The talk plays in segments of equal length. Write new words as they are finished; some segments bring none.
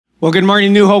Well, good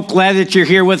morning, New Hope. Glad that you're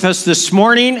here with us this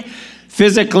morning,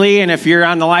 physically, and if you're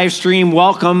on the live stream,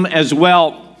 welcome as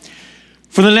well.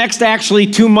 For the next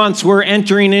 2 months, we're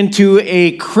entering into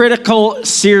a critical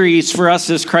series for us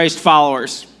as Christ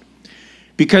followers.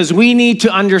 Because we need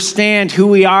to understand who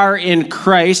we are in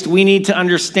Christ. We need to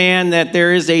understand that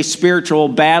there is a spiritual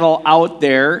battle out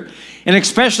there. And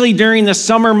especially during the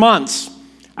summer months,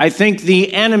 I think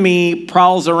the enemy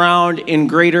prowls around in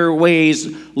greater ways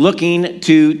looking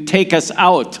to take us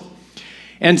out.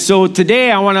 And so today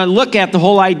I want to look at the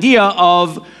whole idea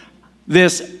of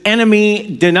this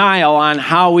enemy denial on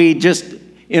how we just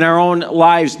in our own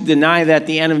lives deny that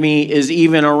the enemy is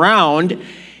even around.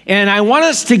 And I want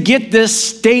us to get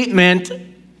this statement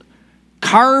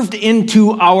carved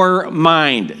into our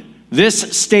mind. This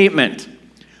statement: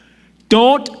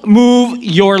 don't move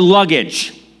your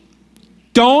luggage.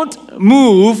 Don't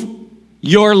move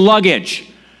your luggage.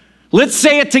 Let's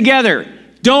say it together.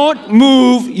 Don't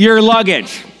move your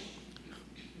luggage.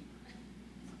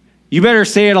 You better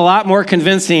say it a lot more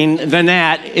convincing than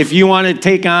that if you want to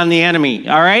take on the enemy,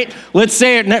 all right? Let's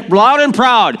say it loud and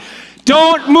proud.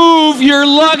 Don't move your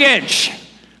luggage.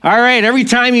 All right, every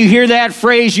time you hear that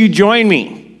phrase, you join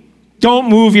me. Don't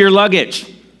move your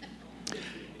luggage.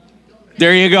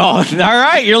 There you go. All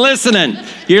right, you're listening.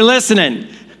 You're listening.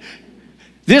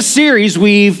 This series,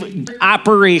 we've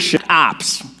Operation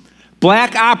Ops.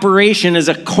 Black Operation is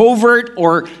a covert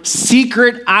or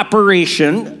secret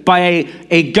operation by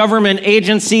a government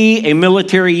agency, a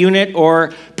military unit,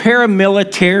 or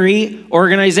paramilitary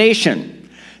organization.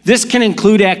 This can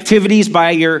include activities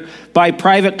by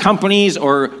private companies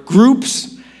or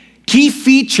groups. Key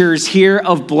features here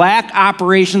of black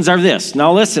operations are this.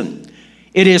 Now listen,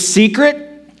 it is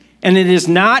secret and it is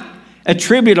not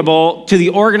attributable to the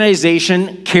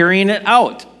organization carrying it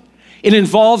out. It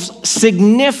involves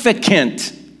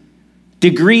significant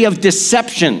degree of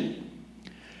deception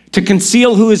to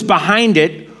conceal who is behind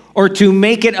it or to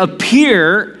make it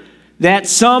appear that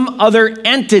some other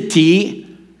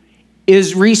entity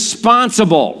is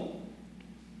responsible.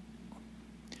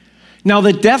 Now,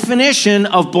 the definition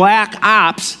of black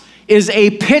ops is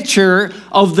a picture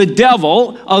of the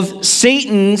devil, of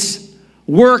Satan's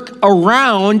work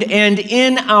around and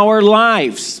in our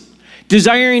lives,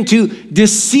 desiring to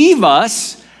deceive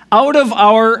us out of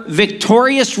our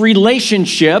victorious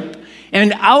relationship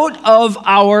and out of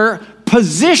our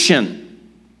position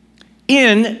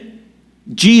in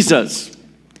Jesus.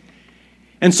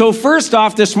 And so first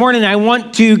off this morning, I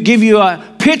want to give you a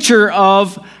picture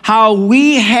of how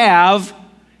we have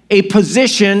a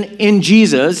position in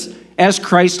Jesus as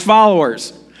Christ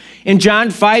followers. In John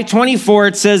 5:24,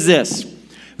 it says this: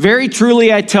 "Very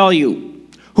truly I tell you,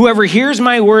 whoever hears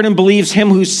my word and believes him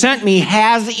who sent me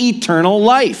has eternal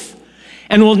life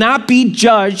and will not be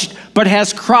judged, but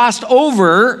has crossed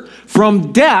over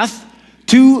from death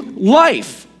to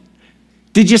life."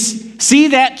 Did you see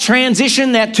that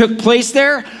transition that took place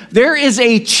there? There is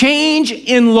a change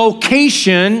in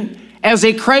location as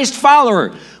a Christ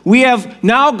follower. We have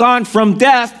now gone from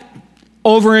death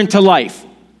over into life.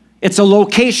 It's a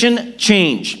location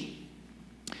change.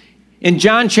 In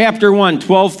John chapter 1,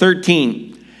 12,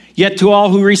 13, "Yet to all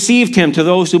who received him, to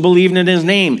those who believed in his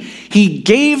name, he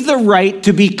gave the right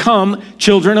to become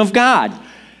children of God,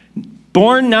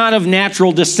 born not of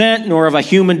natural descent, nor of a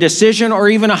human decision, or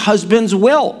even a husband's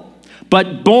will,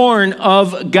 but born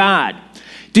of God."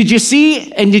 Did you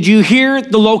see and did you hear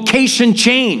the location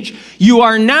change? You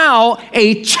are now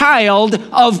a child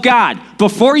of God.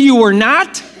 Before you were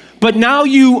not, but now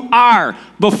you are.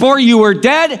 Before you were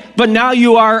dead, but now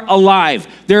you are alive.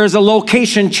 There is a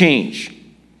location change.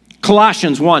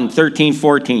 Colossians 1, 13,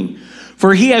 14.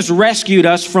 "For he has rescued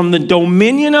us from the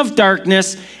dominion of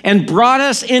darkness and brought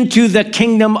us into the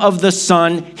kingdom of the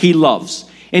Son he loves,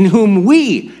 in whom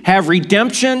we have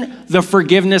redemption, the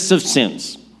forgiveness of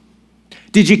sins."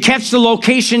 Did you catch the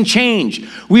location change?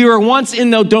 We were once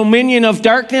in the dominion of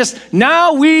darkness.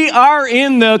 Now we are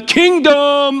in the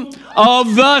kingdom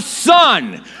of the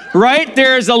Son. Right?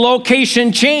 There's a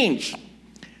location change.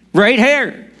 Right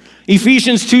here.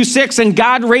 Ephesians 2:6, "And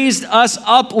God raised us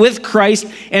up with Christ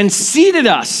and seated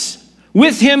us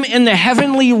with him in the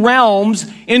heavenly realms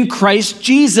in Christ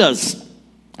Jesus."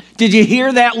 Did you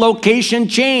hear that location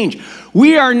change?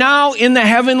 We are now in the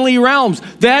heavenly realms.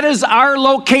 That is our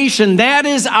location. That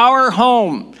is our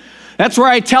home. That's where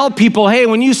I tell people, hey,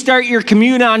 when you start your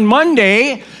commute on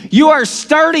Monday, you are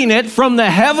starting it from the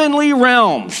heavenly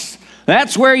realms.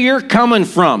 That's where you're coming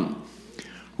from.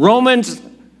 Romans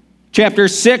chapter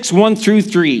 6, 1 through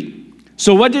 3.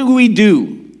 "So what do we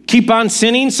do? Keep on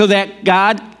sinning so that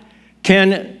God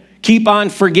can keep on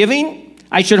forgiving?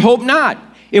 I should hope not.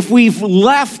 If we've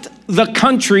left the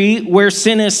country where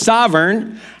sin is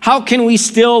sovereign, how can we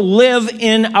still live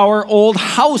in our old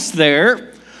house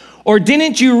there? Or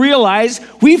didn't you realize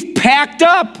we've packed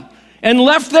up and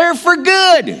left there for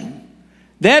good?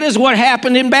 That is what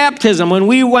happened in baptism. When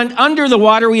we went under the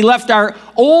water, we left our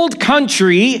old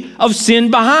country of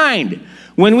sin behind.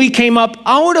 When we came up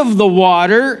out of the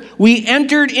water, we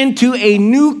entered into a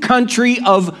new country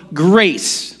of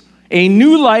grace, a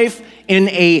new life in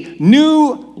a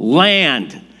new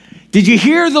land. Did you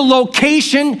hear the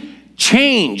location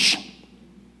change?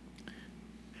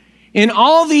 In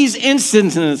all these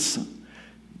instances,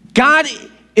 God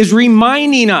is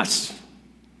reminding us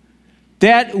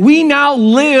that we now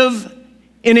live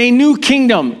in a new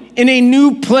kingdom, in a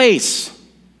new place.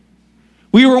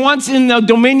 We were once in the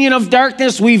dominion of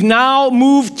darkness. We've now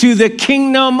moved to the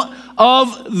kingdom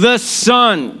of the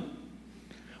Son.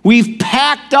 We've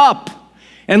packed up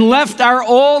and left our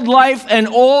old life and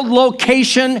old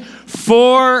location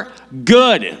for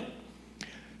good.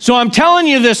 So I'm telling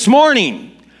you this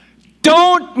morning,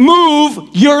 don't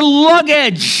move your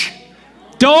luggage.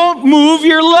 Don't move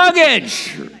your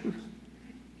luggage.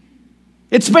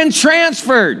 It's been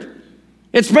transferred.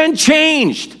 It's been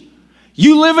changed.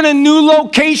 You live in a new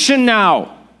location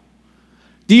now.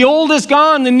 The old is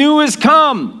gone, the new has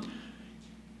come.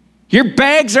 Your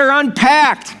bags are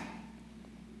unpacked.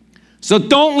 So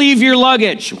don't leave your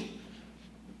luggage.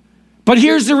 But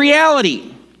here's the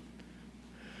reality.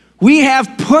 We have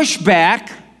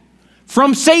pushback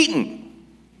from Satan.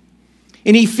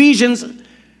 In Ephesians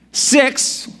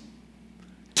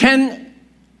 6:10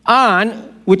 on,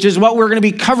 which is what we're going to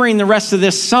be covering the rest of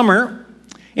this summer.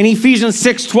 In Ephesians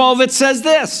 6:12, it says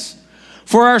this: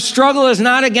 "For our struggle is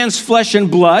not against flesh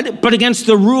and blood, but against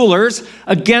the rulers,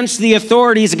 against the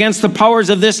authorities, against the powers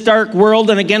of this dark world,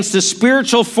 and against the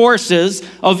spiritual forces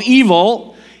of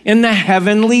evil in the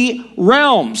heavenly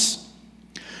realms."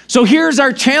 So here's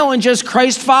our challenge as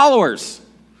Christ followers.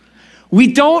 We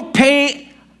don't pay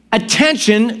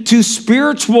attention to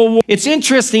spiritual war. It's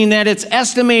interesting that it's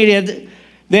estimated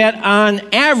that on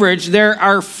average there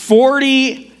are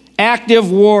 40 active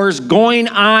wars going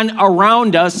on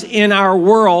around us in our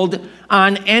world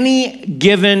on any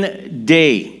given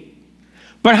day.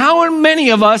 But how many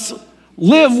of us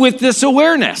live with this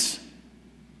awareness?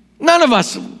 None of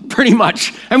us, pretty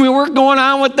much. I mean, we're going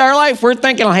on with our life. We're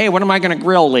thinking, hey, what am I going to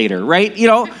grill later, right? You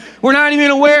know, we're not even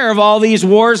aware of all these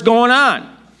wars going on.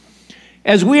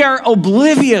 As we are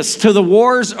oblivious to the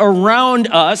wars around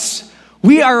us,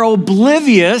 we are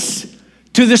oblivious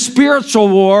to the spiritual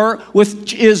war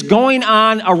which is going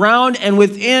on around and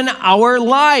within our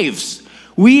lives.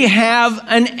 We have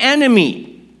an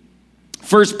enemy.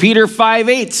 1 Peter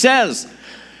 5:8 says,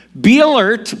 "Be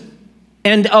alert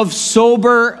and of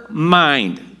sober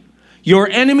mind. Your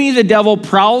enemy, the devil,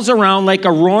 prowls around like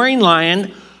a roaring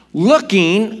lion,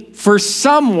 looking for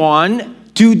someone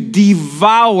to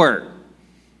devour."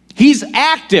 He's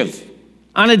active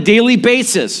on a daily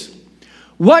basis.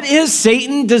 What is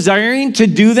Satan desiring to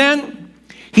do then?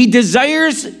 He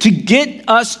desires to get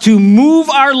us to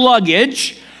move our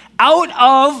luggage out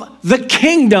of the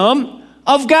kingdom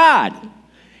of God.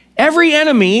 Every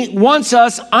enemy wants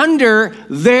us under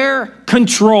their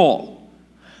control.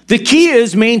 The key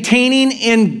is maintaining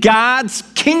in God's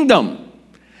kingdom.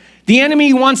 The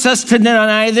enemy wants us to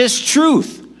deny this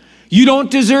truth. You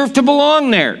don't deserve to belong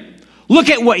there.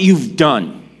 Look at what you've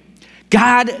done.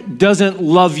 God doesn't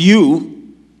love you.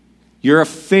 You're a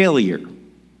failure.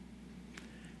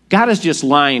 God is just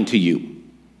lying to you.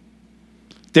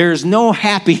 There's no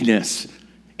happiness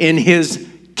in his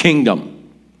kingdom.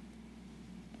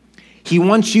 He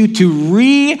wants you to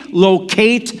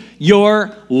relocate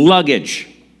your luggage.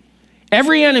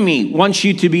 Every enemy wants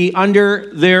you to be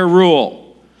under their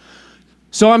rule.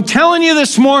 So I'm telling you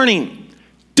this morning,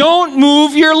 don't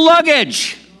move your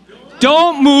luggage.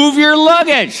 Don't move your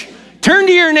luggage. Turn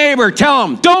to your neighbor, tell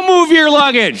him, don't move your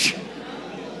luggage.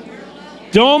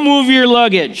 Don't move your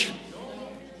luggage.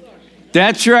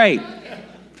 That's right.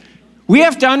 We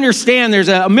have to understand there's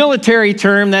a military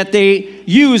term that they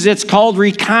use. It's called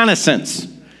reconnaissance.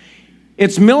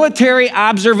 It's military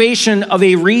observation of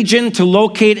a region to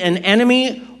locate an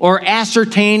enemy or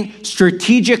ascertain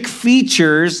strategic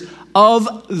features of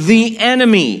the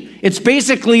enemy. It's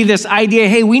basically this idea,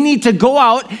 hey, we need to go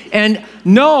out and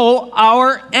know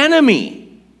our enemy.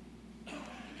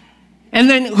 And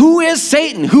then who is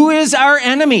Satan? Who is our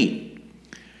enemy?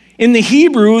 In the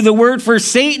Hebrew, the word for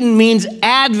Satan means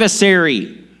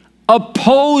adversary,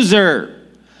 opposer,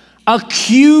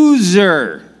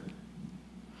 accuser.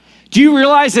 Do you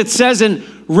realize it says in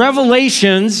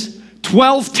Revelations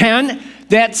 12:10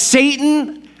 that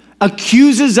Satan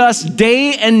accuses us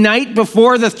day and night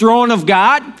before the throne of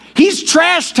God, he's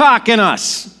trash talking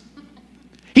us.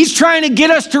 He's trying to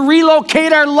get us to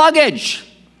relocate our luggage,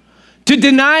 to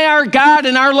deny our God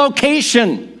and our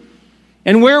location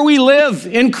and where we live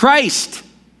in Christ.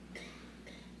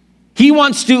 He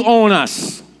wants to own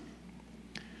us.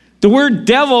 The word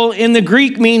devil in the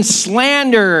Greek means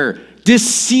slanderer,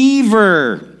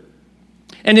 deceiver.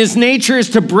 And his nature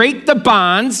is to break the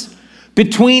bonds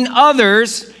between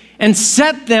others and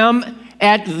set them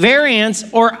at variance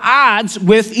or odds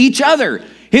with each other.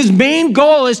 His main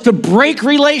goal is to break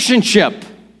relationship,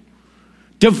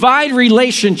 divide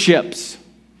relationships.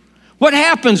 What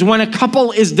happens when a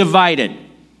couple is divided?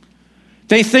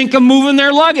 They think of moving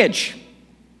their luggage,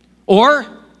 or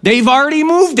they've already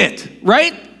moved it,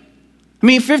 right? I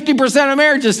mean, 50% of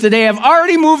marriages today have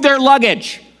already moved their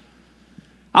luggage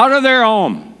out of their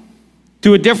home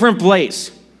to a different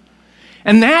place.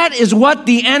 And that is what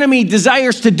the enemy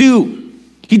desires to do.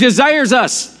 He desires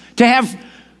us to have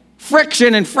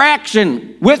friction and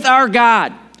fraction with our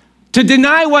God, to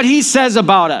deny what he says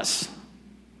about us,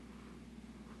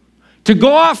 to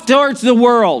go off towards the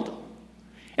world,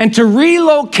 and to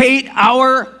relocate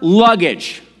our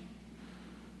luggage.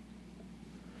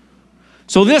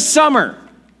 So this summer,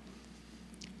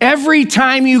 every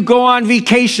time you go on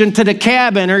vacation to the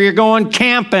cabin, or you're going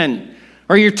camping,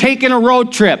 or you're taking a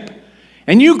road trip,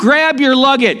 and you grab your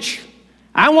luggage,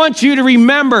 I want you to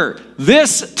remember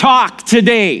this talk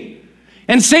today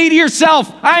and say to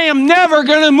yourself, I am never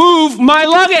going to move my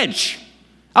luggage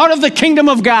out of the kingdom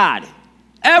of God,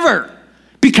 ever,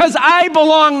 because I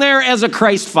belong there as a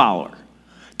Christ follower.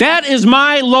 That is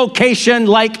my location,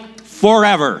 like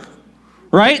forever,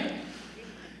 right?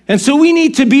 And so we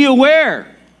need to be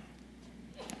aware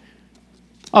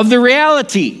of the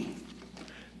reality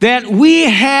that we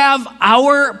have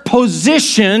our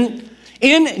position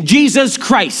in Jesus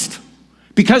Christ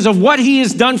because of what he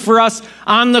has done for us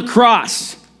on the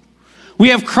cross. We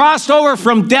have crossed over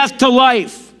from death to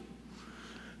life.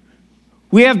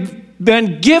 We have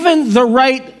been given the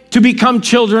right to become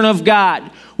children of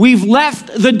God. We've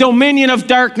left the dominion of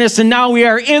darkness, and now we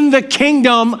are in the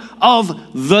kingdom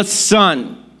of the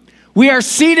Son. We are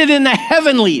seated in the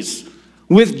heavenlies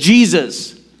with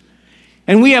Jesus.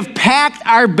 And we have packed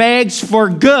our bags for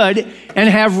good and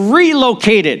have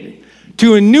relocated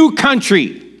to a new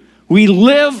country. We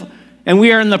live and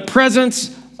we are in the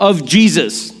presence of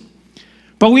Jesus.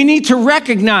 But we need to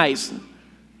recognize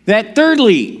that,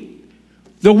 thirdly,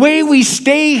 the way we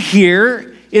stay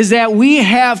here is that we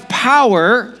have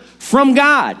power from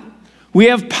God. We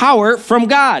have power from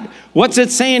God. What's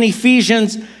it say in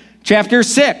Ephesians chapter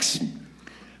 6?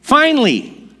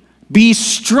 Finally, be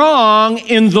strong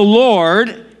in the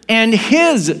Lord and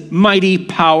his mighty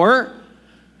power.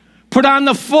 Put on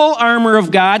the full armor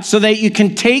of God so that you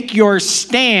can take your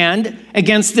stand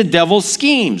against the devil's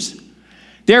schemes.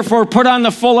 Therefore, put on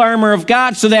the full armor of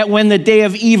God so that when the day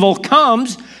of evil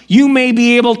comes, you may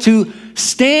be able to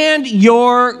stand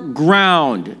your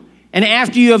ground. And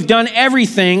after you have done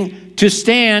everything to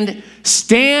stand,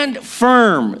 stand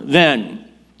firm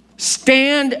then.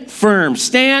 Stand firm.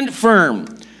 Stand firm.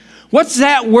 What's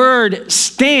that word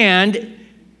stand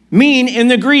mean in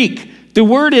the Greek? The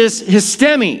word is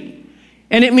histemi,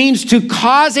 and it means to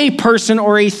cause a person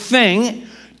or a thing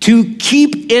to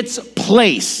keep its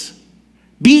place,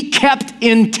 be kept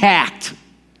intact.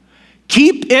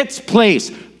 Keep its place,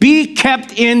 be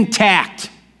kept intact.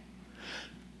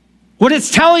 What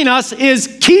it's telling us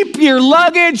is keep your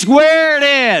luggage where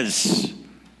it is.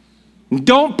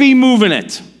 Don't be moving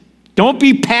it. Don't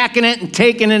be packing it and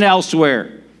taking it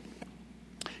elsewhere.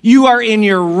 You are in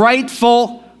your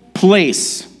rightful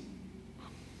place.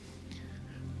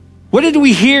 What did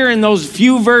we hear in those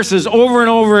few verses over and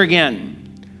over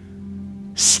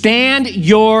again? Stand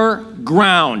your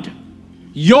ground.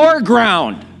 Your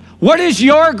ground. What is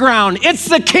your ground? It's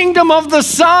the kingdom of the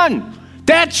Son.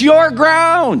 That's your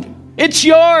ground. It's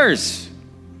yours.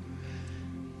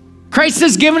 Christ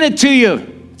has given it to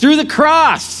you through the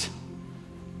cross.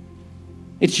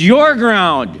 It's your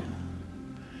ground.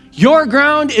 Your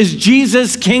ground is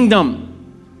Jesus'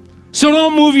 kingdom. So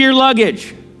don't move your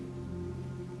luggage.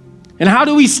 And how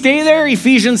do we stay there?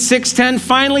 Ephesians 6:10,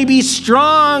 finally be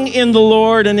strong in the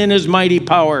Lord and in his mighty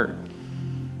power.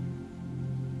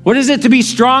 What is it to be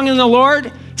strong in the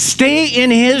Lord? Stay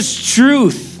in his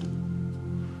truth.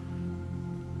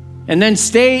 And then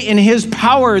stay in his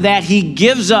power that he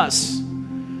gives us.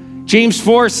 James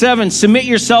 4:7, submit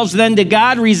yourselves then to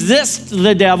God, resist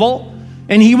the devil,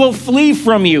 and he will flee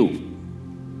from you.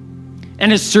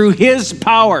 And it's through his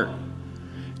power.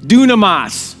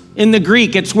 Dunamis in the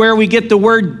Greek, it's where we get the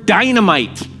word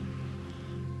dynamite.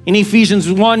 In Ephesians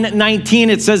 1:19,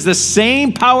 it says the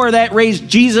same power that raised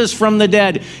Jesus from the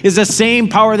dead is the same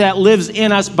power that lives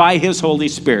in us by his Holy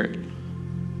Spirit.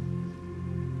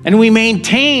 And we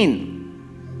maintain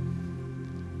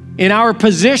in our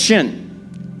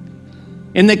position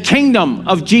in the kingdom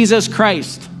of Jesus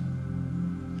Christ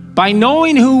by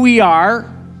knowing who we are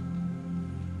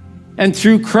and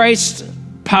through Christ's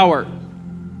power.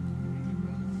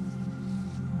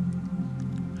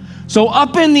 So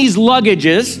up in these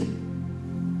luggages,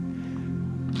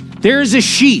 there's a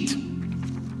sheet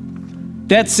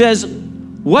that says,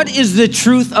 what is the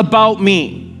truth about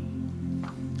me?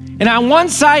 And on one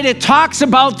side, it talks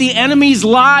about the enemy's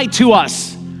lie to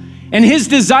us and his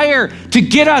desire to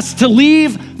get us to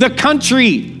leave the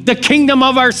country, the kingdom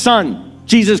of our Son,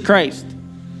 Jesus Christ,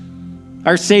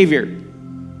 our Savior.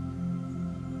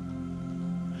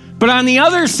 But on the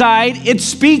other side, it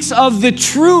speaks of the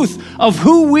truth of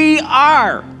who we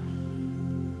are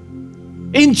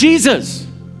in Jesus.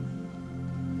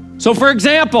 So for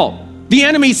example, the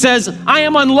enemy says, I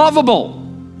am unlovable.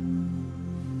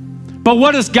 But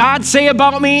what does God say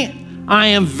about me? I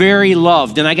am very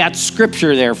loved. And I got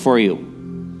scripture there for you.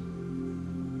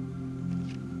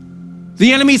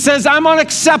 The enemy says, I'm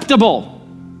unacceptable.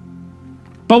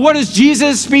 But what does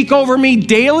Jesus speak over me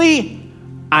daily?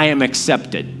 I am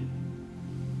accepted.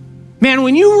 Man,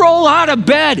 when you roll out of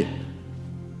bed,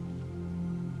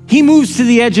 he moves to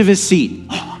the edge of his seat.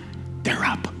 Oh, they're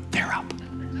up.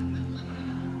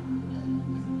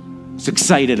 He's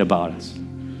excited about us.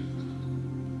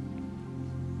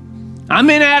 I'm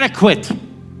inadequate.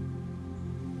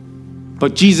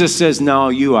 But Jesus says, no,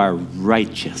 you are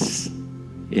righteous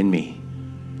in me.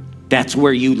 That's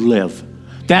where you live.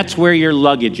 That's where your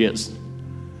luggage is.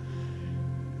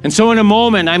 And so in a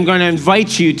moment, I'm going to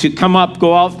invite you to come up,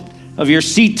 go out of your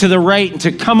seat to the right, and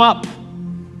to come up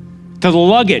to the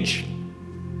luggage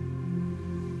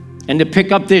and to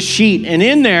pick up this sheet. And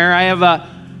in there, I have a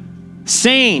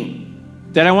saying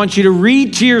that I want you to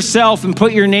read to yourself and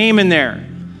put your name in there.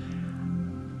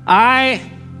 I,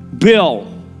 Bill,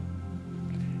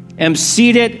 am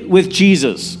seated with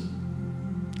Jesus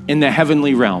in the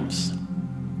heavenly realms.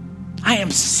 I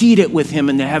am seated with him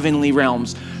in the heavenly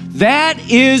realms.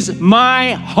 That is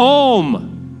my home.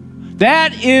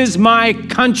 That is my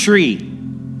country.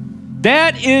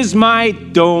 That is my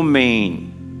domain.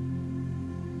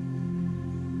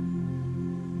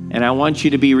 And I want you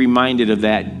to be reminded of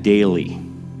that daily.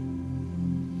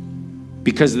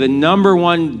 Because the number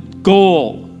one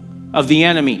goal of the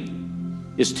enemy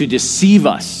is to deceive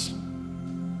us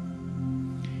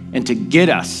and to get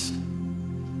us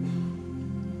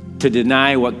to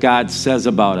deny what God says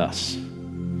about us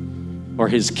or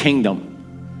his kingdom,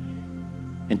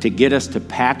 and to get us to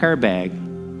pack our bag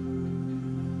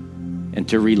and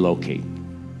to relocate.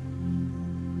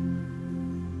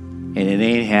 And it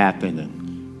ain't happening.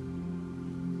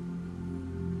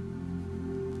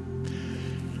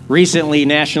 Recently,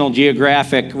 National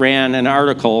Geographic ran an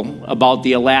article about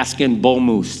the Alaskan bull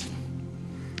moose.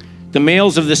 The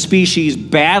males of the species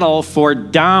battle for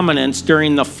dominance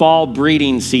during the fall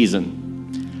breeding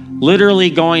season, literally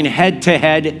going head to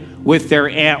head with their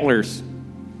antlers,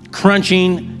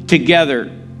 crunching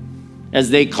together as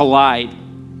they collide.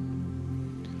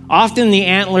 Often the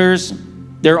antlers,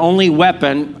 their only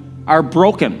weapon, are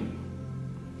broken.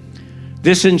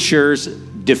 This ensures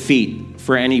defeat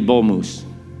for any bull moose.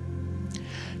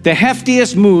 The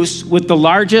heftiest moose with the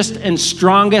largest and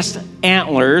strongest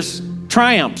antlers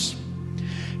triumphs.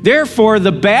 Therefore,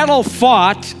 the battle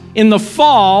fought in the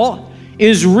fall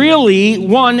is really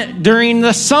won during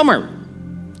the summer,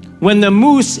 when the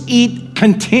moose eat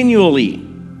continually.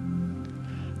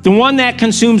 The one that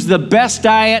consumes the best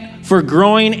diet for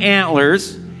growing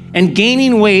antlers and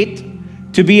gaining weight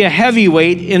to be a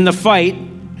heavyweight in the fight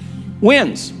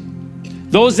wins.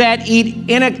 Those that eat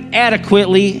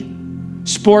inadequately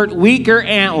sport weaker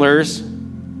antlers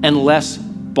and less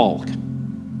bulk.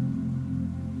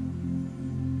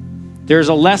 There's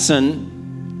a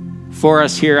lesson for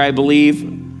us here, I believe,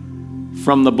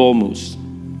 from the bull moose.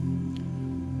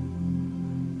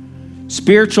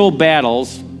 Spiritual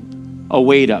battles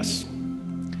await us.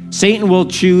 Satan will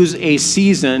choose a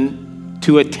season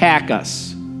to attack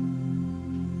us.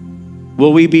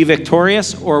 Will we be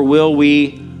victorious or will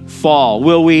we fall?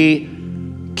 Will we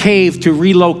cave to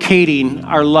relocating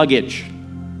our luggage?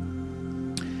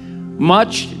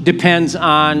 Much depends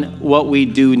on what we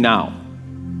do now,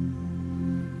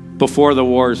 before the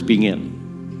wars begin.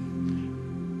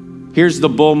 Here's the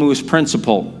bull moose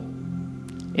principle.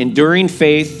 Enduring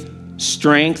faith,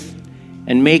 strength,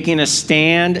 and making a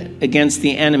stand against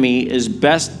the enemy is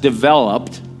best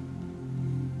developed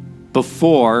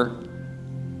before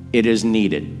it is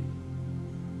needed.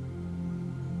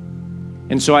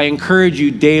 And so I encourage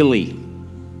you daily,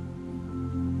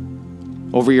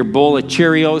 over your bowl of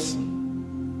Cheerios,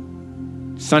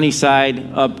 sunny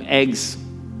side up, eggs,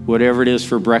 whatever it is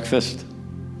for breakfast,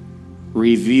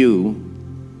 review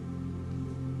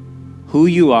who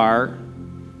you are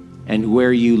and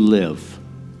where you live.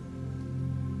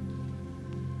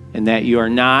 And that you are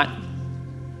not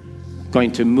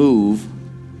going to move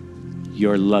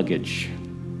your luggage.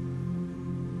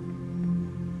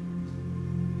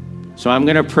 So I'm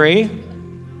going to pray.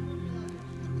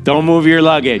 Don't move your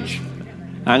luggage.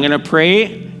 I'm going to pray,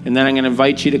 and then I'm going to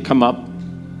invite you to come up.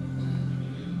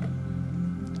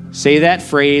 Say that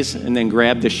phrase, and then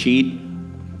grab the sheet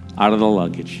out of the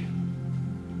luggage.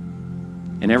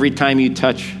 And every time you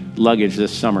touch luggage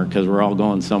this summer, because we're all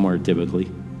going somewhere typically,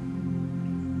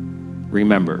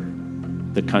 remember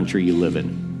the country you live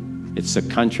in. It's the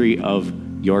country of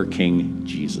your King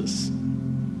Jesus.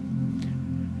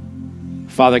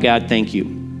 Father God, thank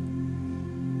you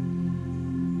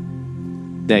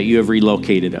that you have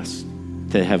relocated us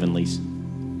to the heavenlies,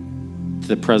 to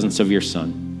the presence of your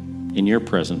Son, in your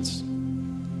presence,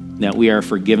 that we are a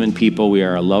forgiven people, we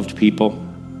are a loved people.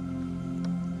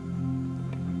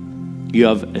 You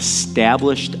have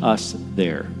established us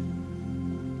there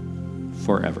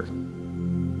forever.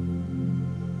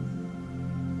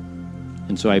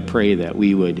 And so I pray that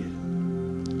we would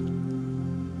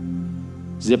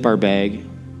zip our bag,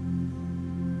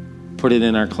 put it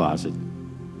in our closet,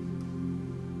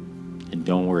 and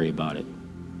don't worry about it.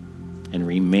 And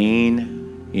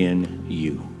remain in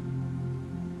you.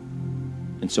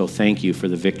 And so thank you for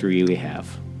the victory we have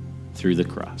through the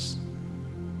cross,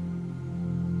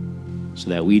 so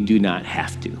that we do not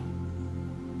have to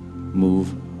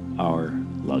move our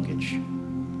luggage.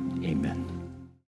 Amen.